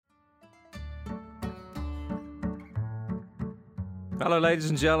Hello, ladies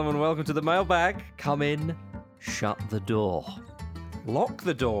and gentlemen. Welcome to the Mailbag. Come in, shut the door, lock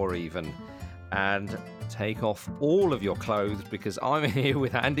the door even, and take off all of your clothes because I'm here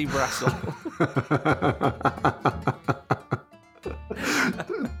with Andy Brassel.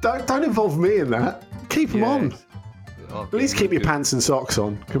 Don't involve me in that. Keep them on. At least keep your pants and socks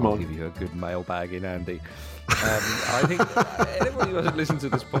on. Come on. I'll give you a good mailbag in, Andy. I think anyone who hasn't listened to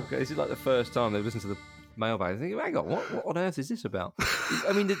this podcast, this is like the first time they've listened to the mailbag. I think, hang on, what on earth is this about?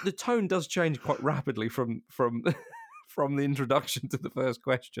 I mean, the tone does change quite rapidly from from the introduction to the first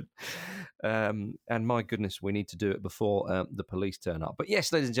question. And my goodness, we need to do it before the police turn up. But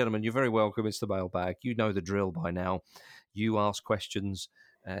yes, ladies and gentlemen, you're very welcome. It's the Mailbag. You know the drill by now. You ask questions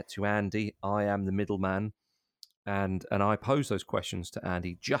to Andy. I am the middleman. And I pose those questions to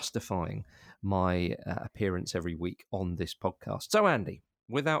Andy, justifying my appearance every week on this podcast. So, Andy,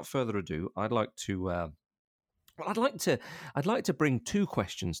 without further ado, I'd like to bring two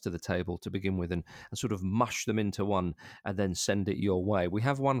questions to the table to begin with, and sort of mush them into one, and then send it your way. We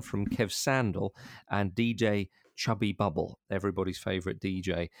have one from Kev Sandel and DJ Chubby Bubble, everybody's favourite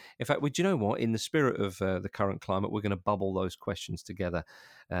DJ. In fact, do you know what? In the spirit of the current climate, we're going to bubble those questions together.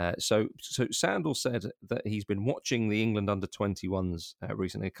 So Sandel said that he's been watching the England under-21s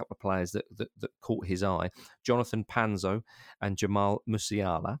recently, a couple of players that caught his eye, Jonathan Panzo and Jamal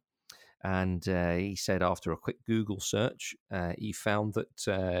Musiala. And he said after a quick Google search, he found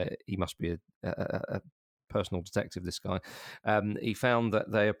that he must be a personal detective, this guy. He found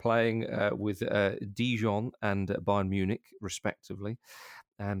that they are playing with Dijon and Bayern Munich, respectively.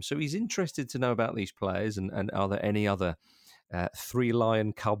 So he's interested to know about these players and are there any other three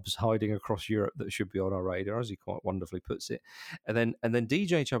lion cubs hiding across Europe that should be on our radar, as he quite wonderfully puts it. And then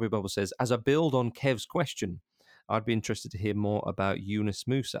DJ Chubby Bubble says, as a build on Kev's question, I'd be interested to hear more about Yunus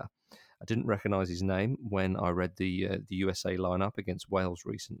Musa. I didn't recognise his name when I read the USA lineup against Wales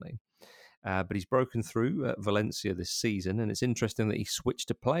recently. But he's broken through at Valencia this season, and it's interesting that he switched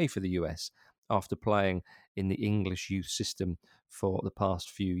to play for the US after playing in the English youth system for the past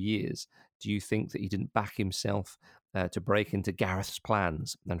few years. Do you think that he didn't back himself to break into Gareth's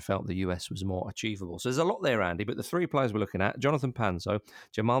plans and felt the US was more achievable? So there's a lot there, Andy, but the three players we're looking at, Jonathan Panzo,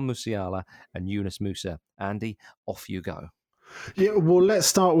 Jamal Musiala and Yunus Musa. Andy, off you go. Yeah, well, let's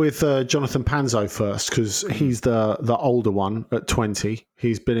start with Jonathan Panzo first, because he's the older one at 20.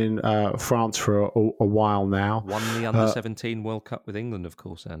 He's been in France for a while now. Won the Under-17 World Cup with England, of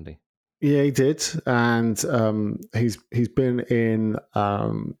course, Andy. Yeah, he did. And he's been in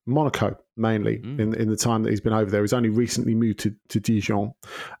Monaco, mainly, in the time that he's been over there. He's only recently moved to Dijon.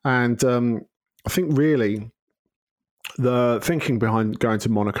 And I think really the thinking behind going to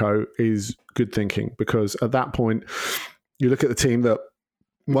Monaco is good thinking, because at that point, you look at the team that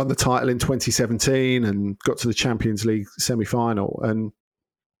won the title in 2017 and got to the Champions League semi-final. And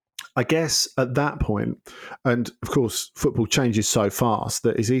I guess at that point, and of course, football changes so fast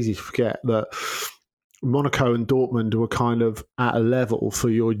that it's easy to forget that Monaco and Dortmund were kind of at a level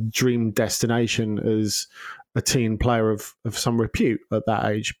for your dream destination as a teen player of some repute at that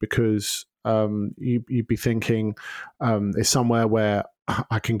age, because you'd be thinking it's somewhere where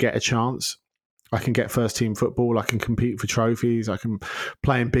I can get a chance. I can get first team football. I can compete for trophies. I can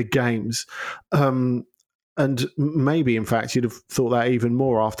play in big games. And maybe, in fact, you'd have thought that even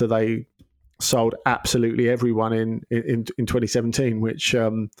more after they sold absolutely everyone in 2017, which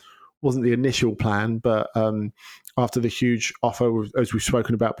wasn't the initial plan. But after the huge offer, as we've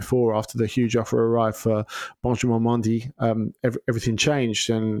spoken about before, after the huge offer arrived for Benjamin Mendy, everything changed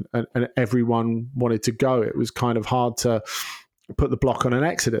and everyone wanted to go. It was kind of hard to put the block on an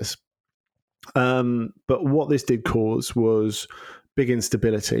exodus. But what this did cause was big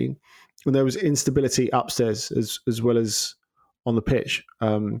instability, and there was instability upstairs as well as on the pitch.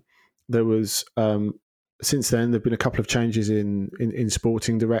 There was since then there've been a couple of changes in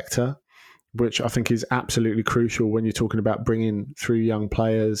sporting director, which I think is absolutely crucial when you're talking about bringing through young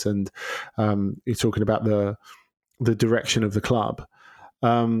players and you're talking about the direction of the club.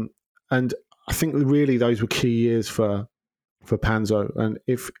 And I think really those were key years for Panzo, and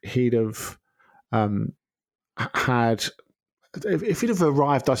if he'd have if he'd have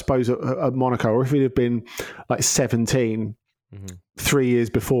arrived, I suppose, at Monaco, or if he'd have been like 17 3 years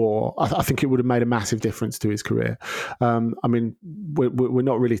before, I think it would have made a massive difference to his career. I mean, we're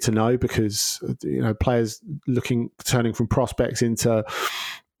not really to know, because players turning from prospects into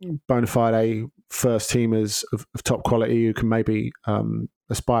bona fide first teamers of top quality who can maybe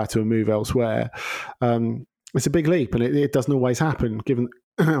aspire to a move elsewhere. It's a big leap, and it doesn't always happen given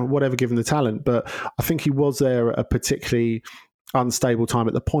the talent. But I think he was there at a particularly unstable time,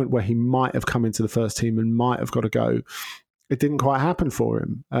 at the point where he might have come into the first team and might have got to go it didn't quite happen for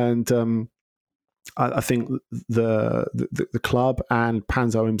him. And I think the club and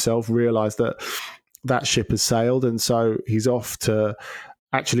Panzo himself realised that ship has sailed, and so he's off to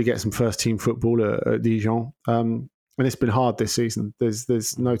actually get some first team football at Dijon. And it's been hard this season.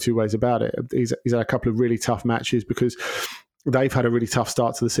 There's no two ways about it. He's had a couple of really tough matches because they've had a really tough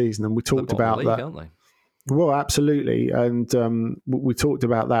start to the season, and we talked about league, that. Aren't they? Well, absolutely, and we talked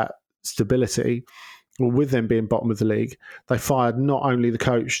about that stability. Well, with them being bottom of the league, they fired not only the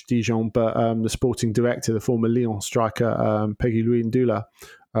coach Dijon, but the sporting director, the former Lyon striker Peggy-Louis Ndula,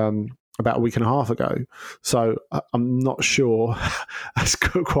 about a week and a half ago. So I'm not sure that's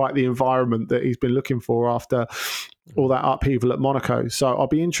quite the environment that he's been looking for after all that upheaval at Monaco. So I'll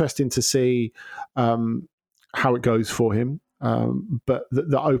be interested to see how it goes for him. But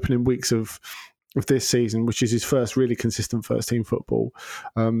the opening weeks of this season, which is his first really consistent first team football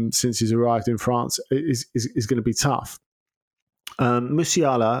since he's arrived in France, is going to be tough.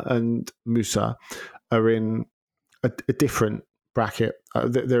 Musiala and Musa are in a different bracket.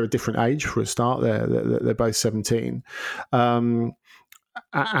 They're a different age for a start. They're both 17. And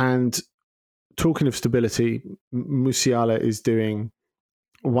talking of stability, Musiala is doing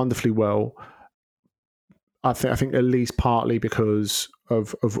wonderfully well. I think at least partly because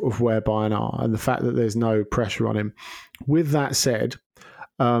of where Bayern are and the fact that there's no pressure on him. With that said,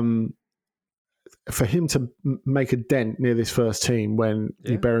 for him to make a dent near this first team, when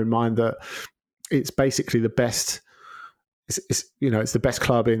you bear in mind that it's basically the best, it's the best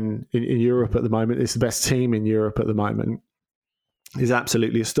club in Europe at the moment, it's the best team in Europe at the moment, is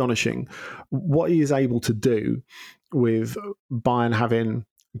absolutely astonishing. What he is able to do with Bayern having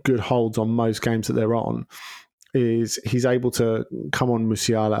good holds on most games that they're on is he's able to come on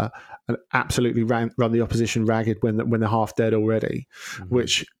Musiala and absolutely run the opposition ragged when they're half dead already,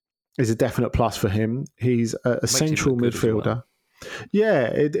 which is a definite plus for him. He's a central midfielder. Well. Yeah,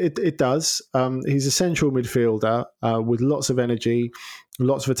 it does. He's a central midfielder with lots of energy,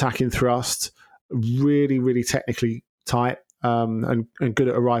 lots of attacking thrust, really, really technically tight, and good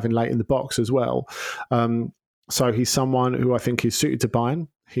at arriving late in the box as well. So he's someone who I think is suited to Bayern.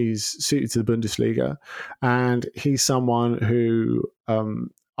 He's suited to the Bundesliga, and he's someone who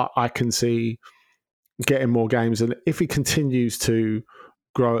I can see getting more games. And if he continues to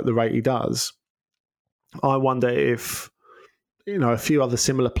grow at the rate he does, I wonder if a few other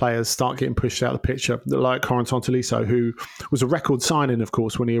similar players start getting pushed out of the picture, like Corentin Tolisso, who was a record signing, of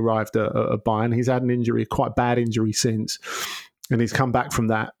course, when he arrived at Bayern. He's had an injury, quite bad injury since, and he's come back from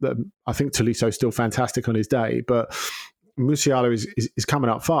that. I think Tolisso is still fantastic on his day, but Musiala is coming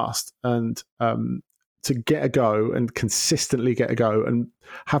up fast, and to get a go and consistently get a go and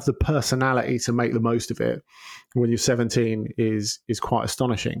have the personality to make the most of it when you're 17 is quite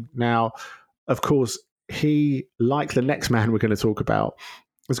astonishing. Now, of course, he, like the next man we're going to talk about,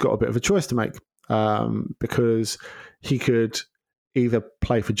 has got a bit of a choice to make because he could either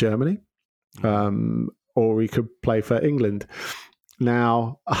play for Germany or he could play for England.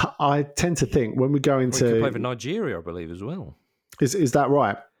 Now, I tend to think when we go into... he could play for Nigeria, I believe, as well. Is that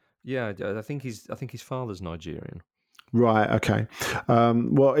right? Yeah, I think his father's Nigerian. Right, okay.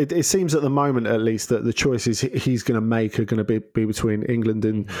 Well, it seems at the moment, at least, that the choices he's going to make are going to be between England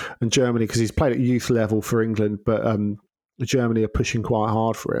and Germany, because he's played at youth level for England, but Germany are pushing quite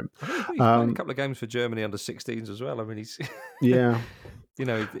hard for him. I think he's played a couple of games for Germany under 16s as well. I mean, he's... Yeah.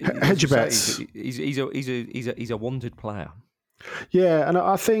 Hedge your bets. He's a wanted player. Yeah, and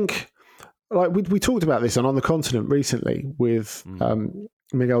I think, like we talked about this on the continent recently with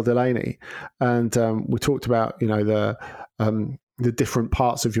Miguel Delaney, and we talked about the different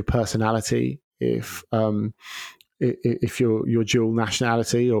parts of your personality if you're dual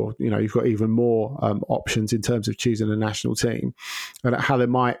nationality, or you've got even more options in terms of choosing a national team, and how there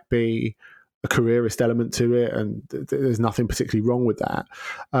might be a careerist element to it, and there's nothing particularly wrong with that.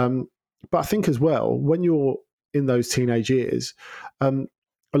 But I think as well, when you're in those teenage years,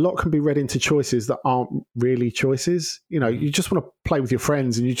 a lot can be read into choices that aren't really choices. You just want to play with your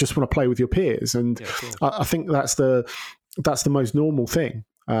friends, and you just want to play with your peers, and I think that's the most normal thing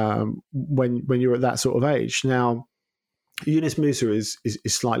when you're at that sort of age. Now, Yunus Musa is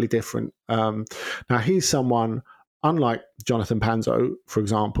slightly different. Now, he's someone, unlike Jonathan Panzo, for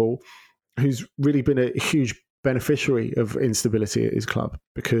example, who's really been a huge beneficiary of instability at his club,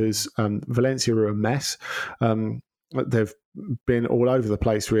 because Valencia are a mess. They've been all over the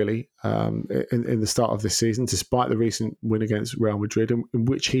place, really, in the start of this season, despite the recent win against Real Madrid, in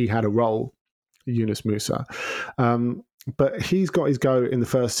which he had a role, Yunus Musa. But he's got his go in the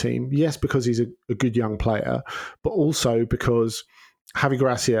first team, yes, because he's a good young player, but also because Javi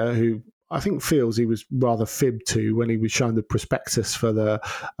Gracia, who I think feels he was rather fibbed to when he was shown the prospectus for the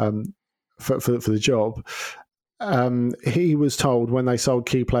for the job. He was told when they sold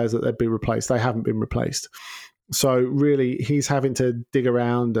key players that they'd be replaced. They haven't been replaced. So really, he's having to dig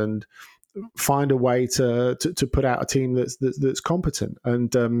around and find a way to put out a team that's competent.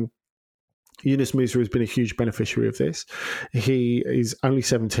 And Yunus Musa has been a huge beneficiary of this. He is only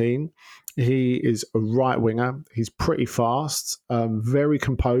 17. He is a right winger. He's pretty fast, very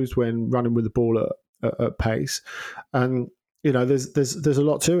composed when running with the ball at pace, and there's a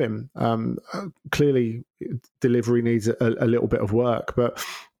lot to him. Clearly, delivery needs a little bit of work, but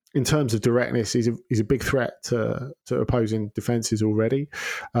in terms of directness, he's a big threat to opposing defences already.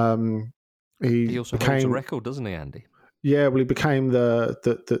 He also holds a record, doesn't he, Andy? Yeah, well, he became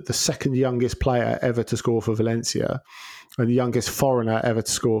the second youngest player ever to score for Valencia, and the youngest foreigner ever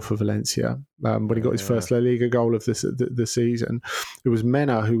to score for Valencia. When he got his first La Liga goal of the season, it was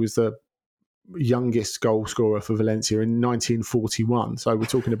Mena who was the youngest goal scorer for Valencia in 1941. So we're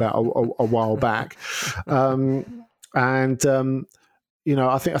talking about a while back, I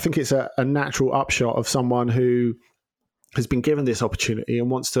think it's a natural upshot of someone who has been given this opportunity and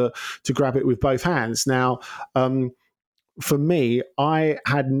wants to grab it with both hands. Now, for me, I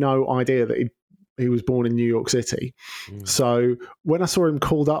had no idea that he was born in New York City. So when I saw him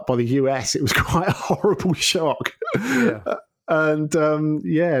called up by the US, it was quite a horrible shock. Yeah. And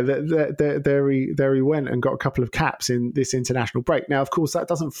there he went and got a couple of caps in this international break. Now, of course, that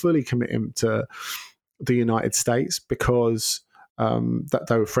doesn't fully commit him to the United States because that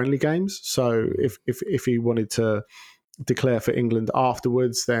they were friendly games. So if he wanted to declare for England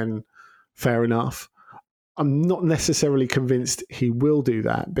afterwards, then fair enough. I'm not necessarily convinced he will do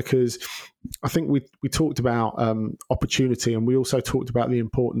that because I think we talked about opportunity, and we also talked about the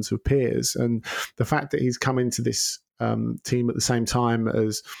importance of peers, and the fact that he's come into this team at the same time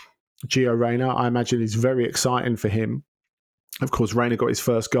as Gio Reyna, I imagine is very exciting for him. Of course, Reyna got his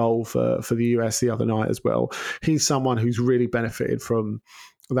first goal for the US the other night as well. He's someone who's really benefited from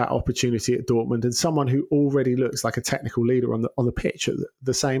that opportunity at Dortmund, and someone who already looks like a technical leader on the pitch at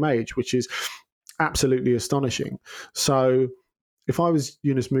the same age, which is absolutely astonishing. So if I was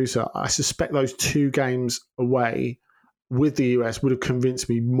Yunus Musa, I suspect those 2 games away with the US would have convinced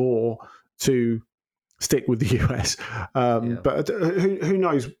me more to stick with the US. But who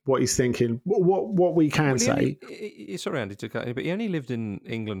knows what he's thinking. What we can say... Sorry, Andy, but he only lived in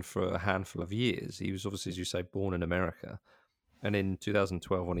England for a handful of years. He was obviously, as you say, born in America. And in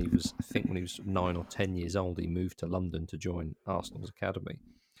 2012, when he was 9 or 10 years old, he moved to London to join Arsenal's academy.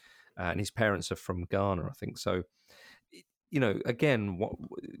 And his parents are from Ghana, I think. So, again,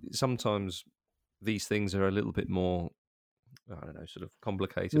 sometimes these things are a little bit more, I don't know, sort of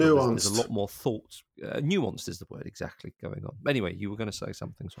complicated. Nuanced. There's a lot more thought. Nuanced is the word exactly going on. Anyway, you were going to say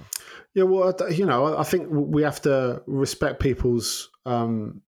something, sorry. Yeah, well, I think we have to respect people's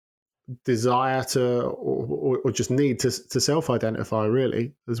desire to or just need to self-identify,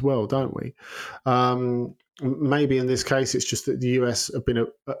 really, as well, don't we? Maybe in this case, it's just that the US have been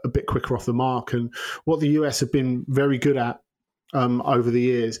a bit quicker off the mark. And what the US have been very good at over the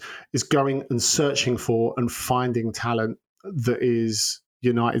years is going and searching for and finding talent that is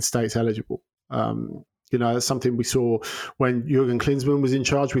United States eligible. That's something we saw when Jurgen Klinsmann was in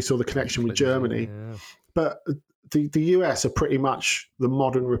charge. We saw the connection with Germany. Yeah. But the US are pretty much the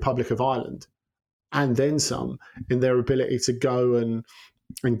modern Republic of Ireland, and then some, in their ability to go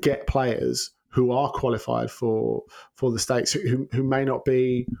and get players who are qualified for the States, who may not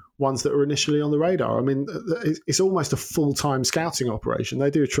be ones that are initially on the radar. I mean, it's almost a full-time scouting operation. They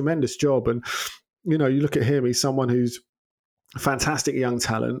do a tremendous job. And, you look at him, he's someone who's a fantastic young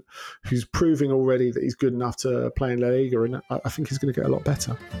talent, who's proving already that he's good enough to play in La Liga, and I think he's going to get a lot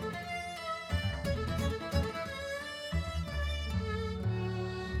better.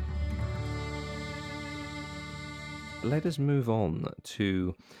 Let us move on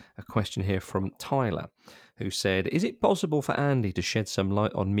to a question here from Tyler, who said, is it possible for Andy to shed some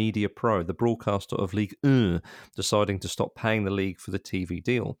light on Media Pro, the broadcaster of Ligue 1, deciding to stop paying the league for the TV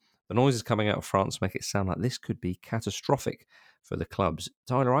deal? The noises coming out of France make it sound like this could be catastrophic for the clubs.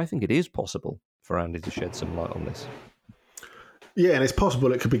 Tyler, I think it is possible for Andy to shed some light on this. Yeah, and it's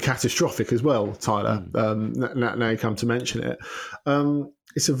possible it could be catastrophic as well, Tyler, now you come to mention it.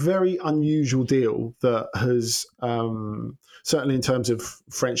 It's a very unusual deal that has, certainly in terms of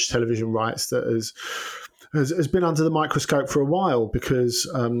French television rights, that has been under the microscope for a while, because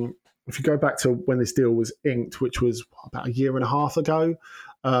if you go back to when this deal was inked, which was about a year and a half ago,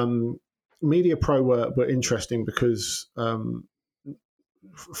 Media Pro were interesting because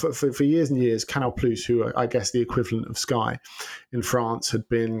for years and years, Canal Plus, who are, I guess, the equivalent of Sky in France, had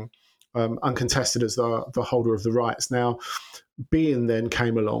been uncontested as the holder of the rights. Now, beIN then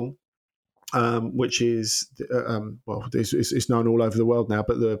came along, which is it's known all over the world now,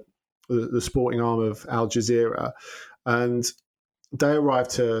 but the sporting arm of Al Jazeera, and they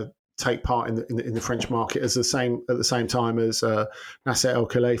arrived to take part in the French market at the same time as Nasser El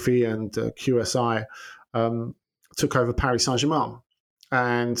Khelaifi and QSI took over Paris Saint-Germain,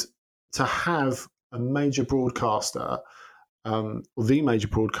 and to have a major broadcaster, or the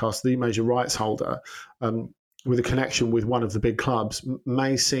major rights holder, with a connection with one of the big clubs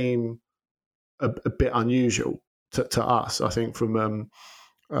may seem a bit unusual to us, I think, from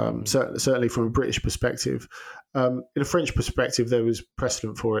certainly from a British perspective. In a French perspective, there was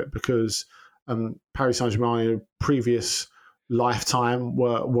precedent for it because Paris Saint-Germain in a previous lifetime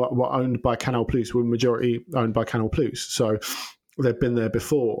were owned by Canal+, were majority owned by Canal+. So they've been there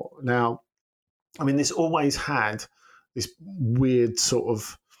before. Now, I mean, this always had this weird sort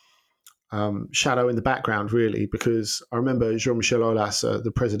of shadow in the background, really, because I remember Jean-Michel Aulas,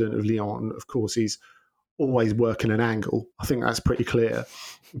 the president of Ligue Un, of course, he's always working an angle. I think that's pretty clear.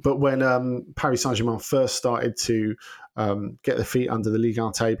 But when Paris Saint-Germain first started to get their feet under the Ligue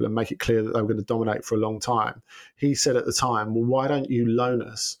 1 table and make it clear that they were going to dominate for a long time, he said at the time, well, why don't you loan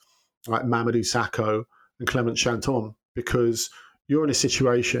us like Mamadou Sakho and Clement Chanton? Because you're in a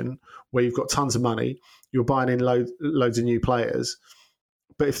situation where you've got tons of money, you're buying in loads of new players,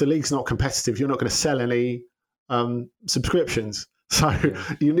 but if the league's not competitive, you're not going to sell any subscriptions. So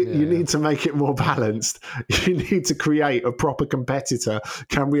you need to make it more balanced. You need to create a proper competitor.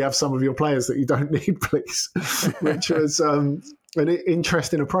 Can we have some of your players that you don't need, please? Which was an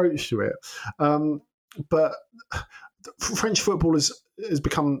interesting approach to it. But French football has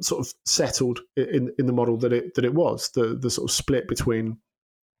become sort of settled in the model that it was, the sort of split between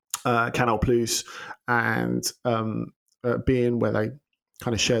Canal Plus and beIN, where they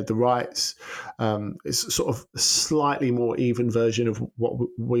kind of shared the rights. It's sort of a slightly more even version of what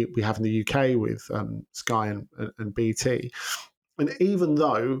we have in the UK with Sky and BT. And even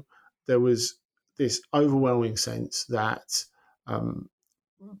though there was this overwhelming sense that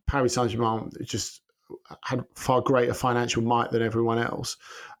Paris Saint-Germain just had far greater financial might than everyone else,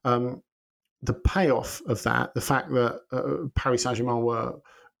 the payoff of that, the fact that Paris Saint-Germain were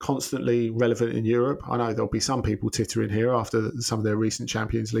constantly relevant in Europe. I know there'll be some people tittering here after some of their recent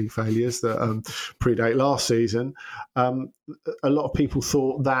Champions League failures that predate last season. A lot of people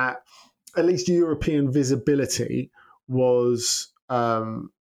thought that at least European visibility was a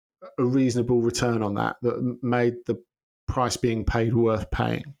reasonable return on that made the price being paid worth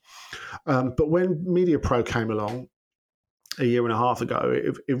paying. But when MediaPro came along a year and a half ago,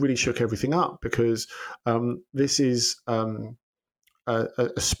 it really shook everything up, because this is a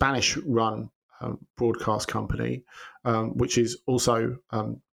Spanish-run broadcast company, which is also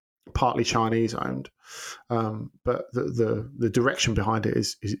partly Chinese-owned, but the direction behind it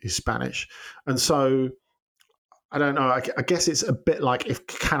is Spanish. And so, I don't know, I guess it's a bit like if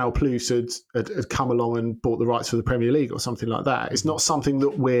Canal Plus had come along and bought the rights for the Premier League or something like that. It's not something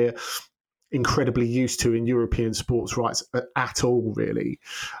that we're incredibly used to in European sports rights at all, really.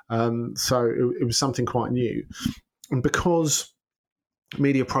 So it was something quite new. And because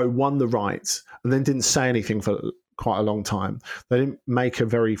MediaPro won the rights and then didn't say anything for quite a long time, they didn't make a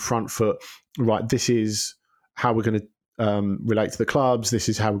very front foot, right, this is how we're going to relate to the clubs, this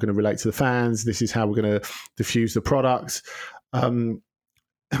is how we're going to relate to the fans, this is how we're going to diffuse the product. When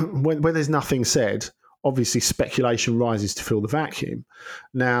there's nothing said, obviously speculation rises to fill the vacuum.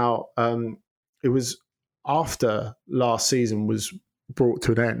 Now, it was after last season was brought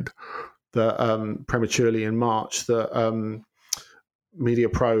to an end, that prematurely in March, that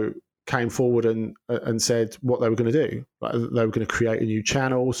MediaPro came forward and said what they were going to do. Like, they were going to create a new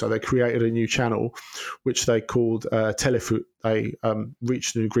channel. So they created a new channel, which they called Téléfoot. They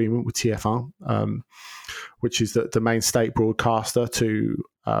reached an agreement with TF1, which is the main state broadcaster, to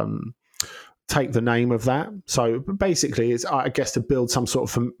take the name of that. So basically, it's, I guess, to build some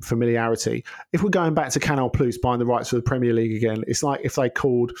sort of familiarity. If we're going back to Canal Plus buying the rights for the Premier League again, it's like if they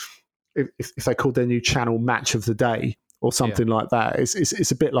called their new channel Match of the Day or something like that.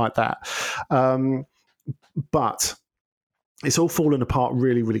 It's a bit like that. But it's all fallen apart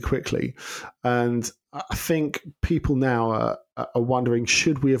really, really quickly. And I think people now are wondering,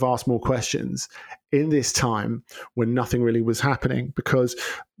 should we have asked more questions in this time when nothing really was happening? Because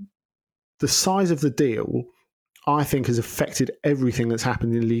the size of the deal, I think, has affected everything that's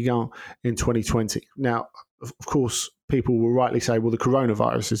happened in Ligue 1 in 2020. Now, of course, people will rightly say, well, the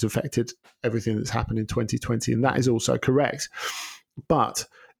coronavirus has affected everything that's happened in 2020, and that is also correct. But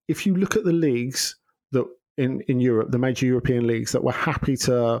if you look at the leagues that in Europe, the major European leagues that were happy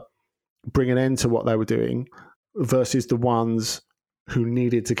to bring an end to what they were doing versus the ones who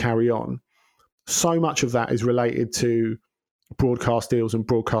needed to carry on. So much of that is related to broadcast deals and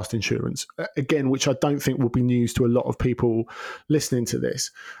broadcast insurance, again, which I don't think will be news to a lot of people listening to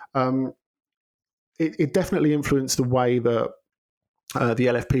this. It definitely influenced the way that the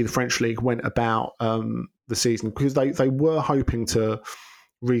LFP, the French league, went about the season, because they were hoping to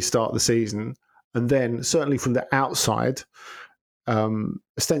restart the season. And then certainly from the outside,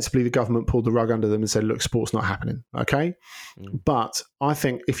 ostensibly the government pulled the rug under them and said, look, sport's not happening. Okay. But I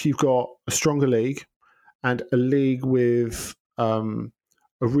think if you've got a stronger league and a league with a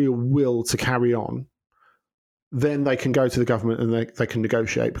real will to carry on, then they can go to the government and they can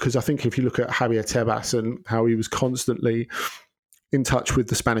negotiate. Because I think if you look at Javier Tebas and how he was constantly in touch with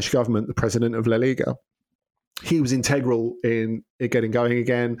the Spanish government, the president of La Liga, he was integral in it getting going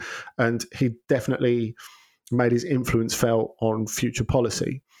again, and he definitely made his influence felt on future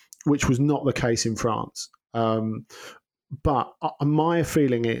policy, which was not the case in France. But my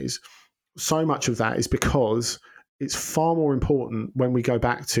feeling is so much of that is because it's far more important when we go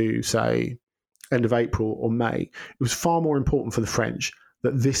back to, say, end of April or May. It was far more important for the French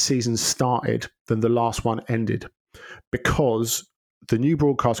that this season started than the last one ended, because the new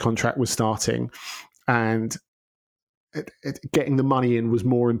broadcast contract was starting and getting the money in was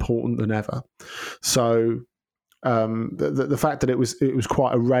more important than ever. So the fact that it was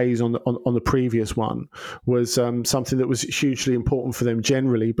quite a raise on the previous one was something that was hugely important for them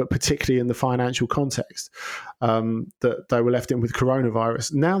generally, but particularly in the financial context that they were left in with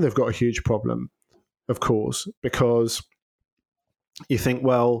coronavirus. Now they've got a huge problem, of course, because you think,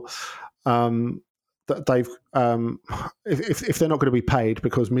 well, that they've if they're not going to be paid,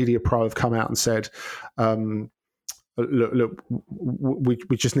 because Media Pro have come out and said, look,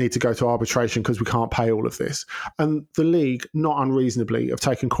 we just need to go to arbitration because we can't pay all of this. And the league, not unreasonably, have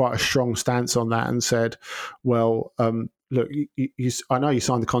taken quite a strong stance on that and said, well, look, I know you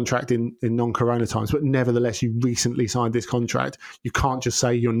signed the contract in non-corona times, but nevertheless, you recently signed this contract. You can't just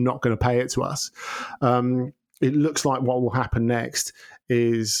say you're not going to pay it to us. It looks like what will happen next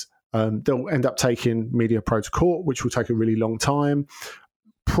is they'll end up taking Media Pro to court, which will take a really long time.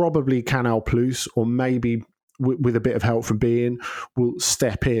 Probably Canal Plus, or maybe with a bit of help from beIN, will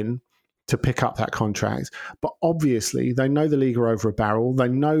step in to pick up that contract. But obviously, they know the league are over a barrel. They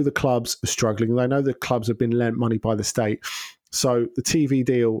know the clubs are struggling. They know the clubs have been lent money by the state. So the TV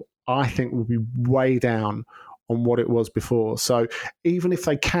deal, I think, will be way down on what it was before. So even if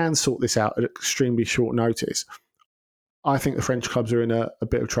they can sort this out at extremely short notice, I think the French clubs are in a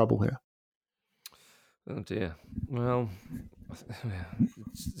bit of trouble here. Oh dear. Well,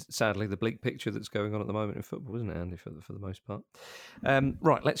 sadly, the bleak picture that's going on at the moment in football, isn't it, Andy, for the most part?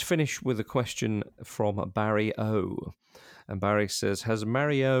 Right, let's finish with a question from Barry O. And Barry says, has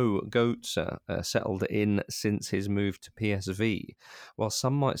Mario Götze settled in since his move to PSV? While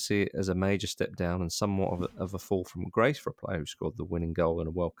some might see it as a major step down and somewhat of a fall from grace for a player who scored the winning goal in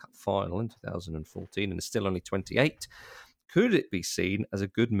a World Cup final in 2014 and is still only 28, could it be seen as a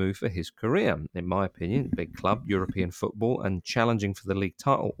good move for his career? In my opinion, big club, European football, and challenging for the league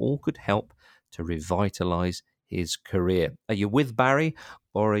title all could help to revitalise his career. Are you with Barry,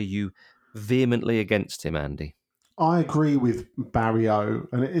 or are you vehemently against him, Andy? I agree with Barrio.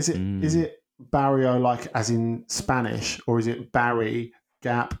 And is it Barrio like as in Spanish, or is it Barry,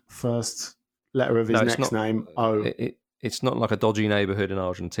 gap, first letter of his next name, O? It's not like a dodgy neighbourhood in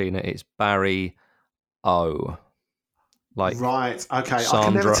Argentina. It's Barry O. Like right, okay.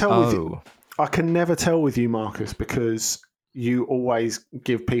 Sandra I can never tell with you, Marcus, because you always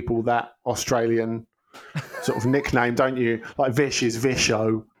give people that Australian sort of nickname, don't you? Like Vish is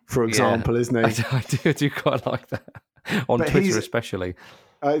Visho, for example, isn't he? I do quite like that. On but Twitter especially.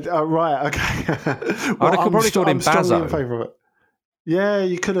 Right, okay. Well, I could probably call him Bazo. In favour of it. Yeah,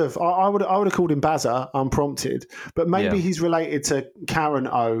 you could have. I would have called him Bazza, unprompted. But maybe he's related to Karen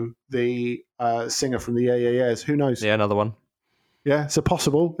O, the singer from the Yeah Yeah Yeahs. Who knows? Yeah, another one. Yeah, it's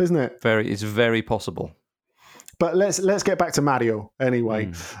possible, isn't it? It's very possible. But let's get back to Mario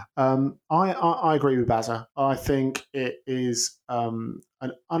anyway. I agree with Bazza. I think it is an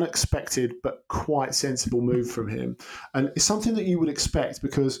unexpected but quite sensible move from him, and it's something that you would expect,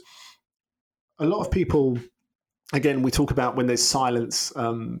 because a lot of people. Again, we talk about when there's silence,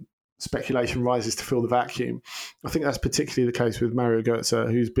 speculation rises to fill the vacuum. I think that's particularly the case with Mario Götze,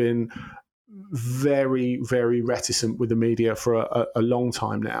 who's been very, very reticent with the media for a long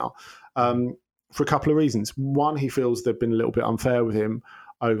time now, for a couple of reasons. One, he feels they've been a little bit unfair with him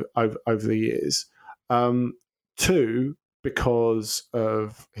over the years. Two, because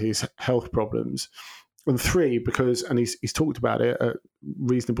of his health problems. And three, because, and he's talked about it at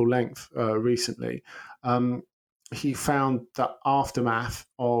reasonable length recently, he found the aftermath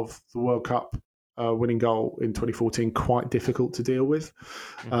of the World Cup winning goal in 2014 quite difficult to deal with.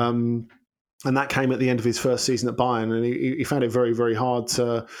 Mm-hmm. And that came at the end of his first season at Bayern, and he found it very, very hard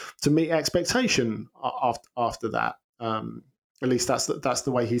to meet expectation after that. At least that's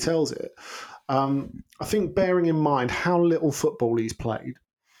the way he tells it. I think bearing in mind how little football he's played,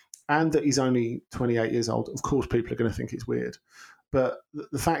 and that he's only 28 years old, of course people are going to think it's weird. But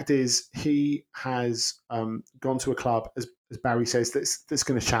the fact is, he has gone to a club, as Barry says, that's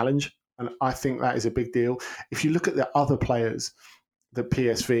going to challenge. And I think that is a big deal. If you look at the other players that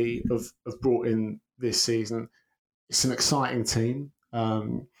PSV have brought in this season, it's an exciting team.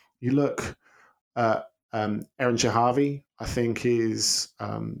 You look at Aaron Jahavi, I think is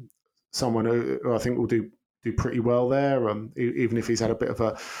someone who I think will do pretty well there, even if he's had a bit of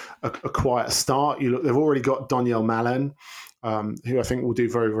a quiet start. You look, they've already got Daniel Malen, who I think will do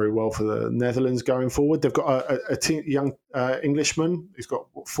very, very well for the Netherlands going forward. They've got a young Englishman who's got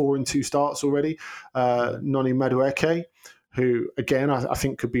 4 in 2 starts already, Noni Madueke, who, again, I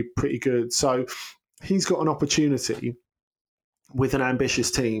think could be pretty good. So he's got an opportunity with an ambitious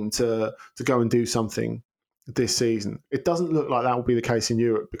team to go and do something this season. It doesn't look like that will be the case in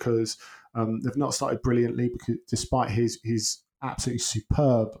Europe because they've not started brilliantly, because despite his absolutely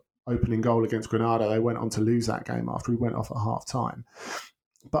superb opening goal against Granada, they went on to lose that game after he went off at half-time.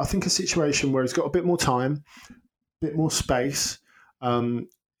 But I think a situation where he's got a bit more time, a bit more space,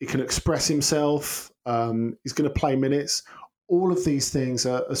 he can express himself, he's going to play minutes. All of these things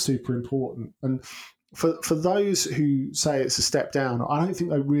are super important. And for those who say it's a step down, I don't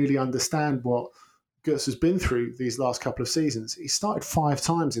think they really understand what Götze has been through these last couple of seasons. He started 5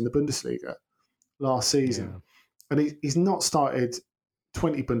 times in the Bundesliga last season. Yeah. And he's not started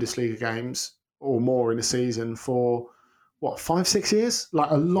 20 Bundesliga games or more in a season for, 5-6 years?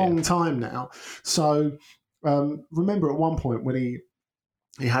 Like a long time now. So remember at one point when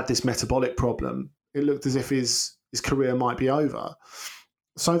he had this metabolic problem, it looked as if his career might be over.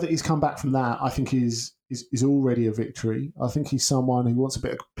 So that he's come back from that, I think is already a victory. I think he's someone who wants a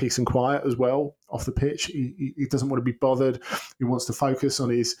bit of peace and quiet as well off the pitch. He doesn't want to be bothered. He wants to focus on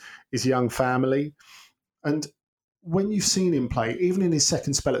his young family. And when you've seen him play, even in his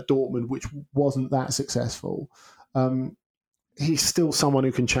second spell at Dortmund, which wasn't that successful, he's still someone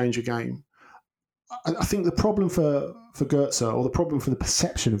who can change a game. I think the problem for Götze, or the problem for the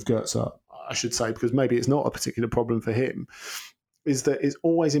perception of Götze, I should say, because maybe it's not a particular problem for him, is that it's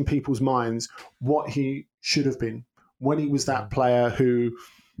always in people's minds what he should have been when he was that player who,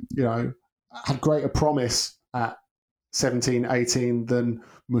 had greater promise at 17, 18 than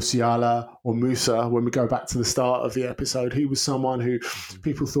Musiala or Musa. When we go back to the start of the episode, he was someone who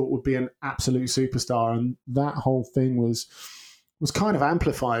people thought would be an absolute superstar. And that whole thing was kind of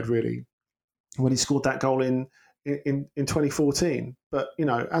amplified, really, when he scored that goal in 2014. But,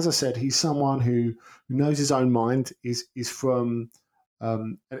 as I said, he's someone who knows his own mind, is from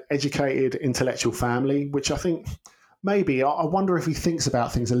an educated, intellectual family, which I think maybe, I wonder if he thinks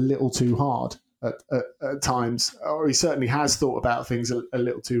about things a little too hard at times, or he certainly has thought about things a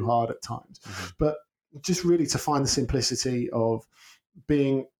little too hard at times. Mm-hmm. But just really to find the simplicity of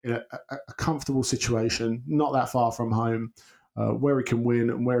being in a comfortable situation, not that far from home, where he can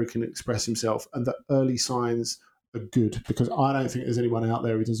win and where he can express himself, and the early signs are good, because I don't think there's anyone out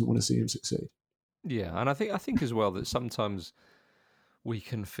there who doesn't want to see him succeed. Yeah, and I think as well that sometimes we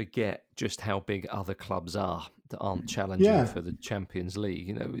can forget just how big other clubs are that aren't challenging for the Champions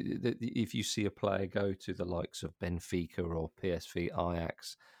League. If you see a player go to the likes of Benfica or PSV,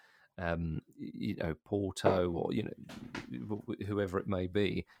 Ajax, Porto, or whoever it may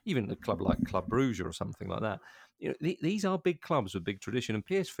be, even a club like Club Brugge or something like that. These are big clubs with big tradition, and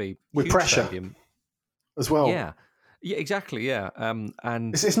PSV with pressure stadium, as well. Yeah, exactly. Yeah,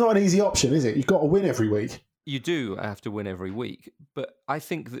 and it's not an easy option, is it? You've got to win every week. You do have to win every week, but I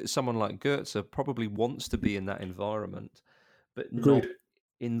think that someone like Götze probably wants to be in that environment, but Agreed. Not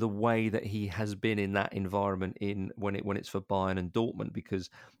in the way that he has been in that environment when it's for Bayern and Dortmund, because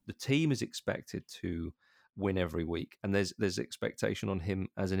the team is expected to win every week, and there's expectation on him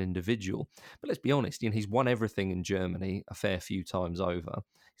as an individual. But let's be honest, he's won everything in Germany a fair few times over.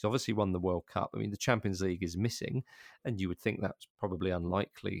 He's obviously won the World Cup. I mean, the Champions League is missing, and you would think that's probably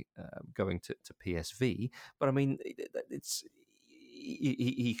unlikely going to PSV. But I mean,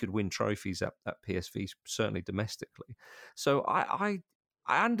 he could win trophies at PSV, certainly domestically. So I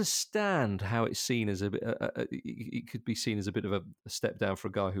I understand how it's seen as a bit. It could be seen as a bit of a step down for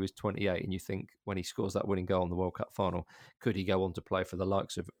a guy who is 28, and you think when he scores that winning goal in the World Cup final, could he go on to play for the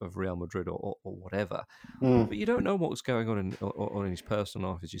likes of Real Madrid or whatever? But you don't know what's going on in his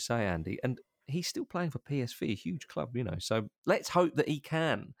personal life, as you say, Andy, and he's still playing for PSV, a huge club, So let's hope that he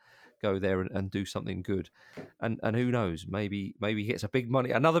can go there and do something good, and who knows, maybe he gets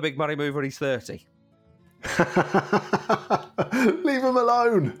another big money move when he's 30. Leave him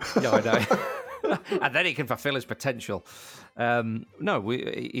alone. Yeah, I know. And then he can fulfil his potential.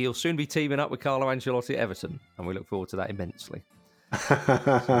 He'll soon be teaming up with Carlo Ancelotti at Everton, and we look forward to that immensely.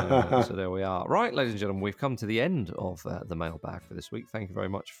 So there we are. Right, ladies and gentlemen, we've come to the end of the mailbag for this week. Thank you very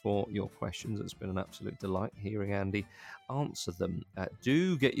much for your questions. It's been an absolute delight hearing Andy answer them.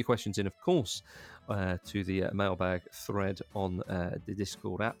 Do get your questions in, of course, to the mailbag thread on the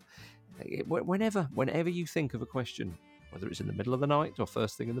Discord app. Whenever you think of a question, whether it's in the middle of the night or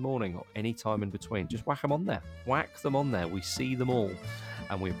first thing in the morning or any time in between, just whack them on there. We see them all,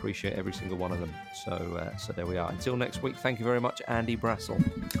 and we appreciate every single one of them. So there we are. Until next week, thank you very much, Andy Brassel.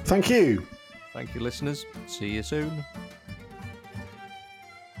 Thank you. Thank you, listeners. See you soon.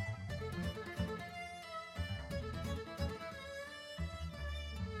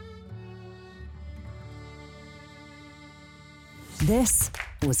 This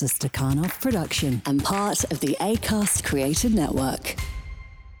was a Stakhanov production and part of the Acast Creator Network.